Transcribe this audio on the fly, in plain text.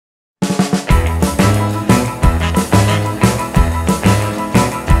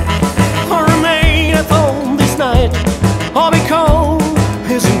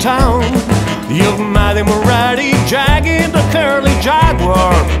town. You've met him already, Jaggy, the curly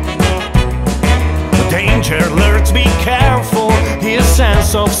Jaguar. Danger lurks, be careful. His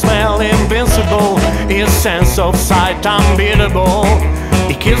sense of smell invincible, his sense of sight unbeatable.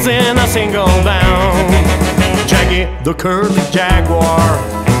 He kills in a single bound. Jaggy, the curly Jaguar.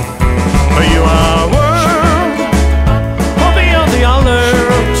 You are world, or beyond the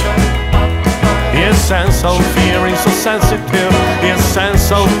alert. His sense of fear is so sensitive, his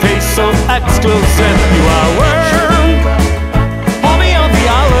sense of taste so exclusive. You are world, or beyond the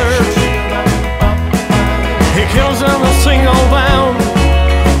alert. He kills in a single bound,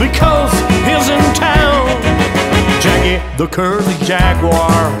 because he's in town. Jaggy, the curly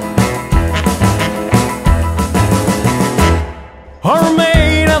Jaguar. Are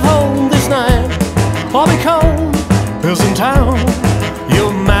made at home this night, or because he's in town.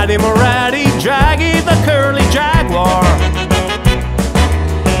 You've met him already, Jaggy, the curly Jaguar.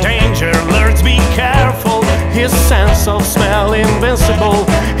 Danger lurks, be careful. His sense of smell invincible,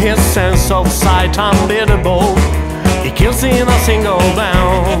 his sense of sight unbeatable. He kills in a single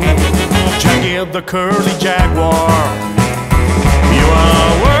bound. Jaggy, the curly Jaguar. You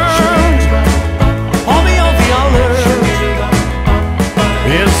are world, or beyond the alert.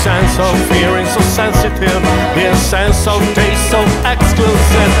 His sense of fear is so sensitive, his sense of taste so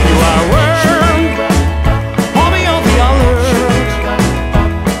exclusive. You are world, or beyond the alert.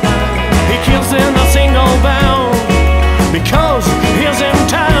 He kills in a single bound, because he's in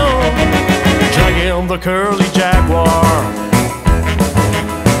town. Jaggy, the curly Jaguar.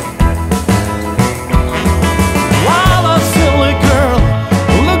 While a silly girl,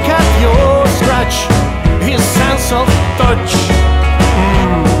 look at your scratch. His sense of touch,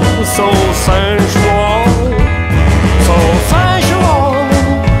 so sensual, so sensual.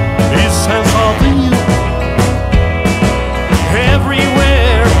 His sense of you.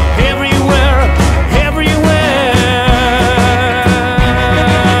 Everywhere, everywhere, everywhere.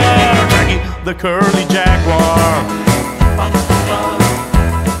 Jaggy, the curly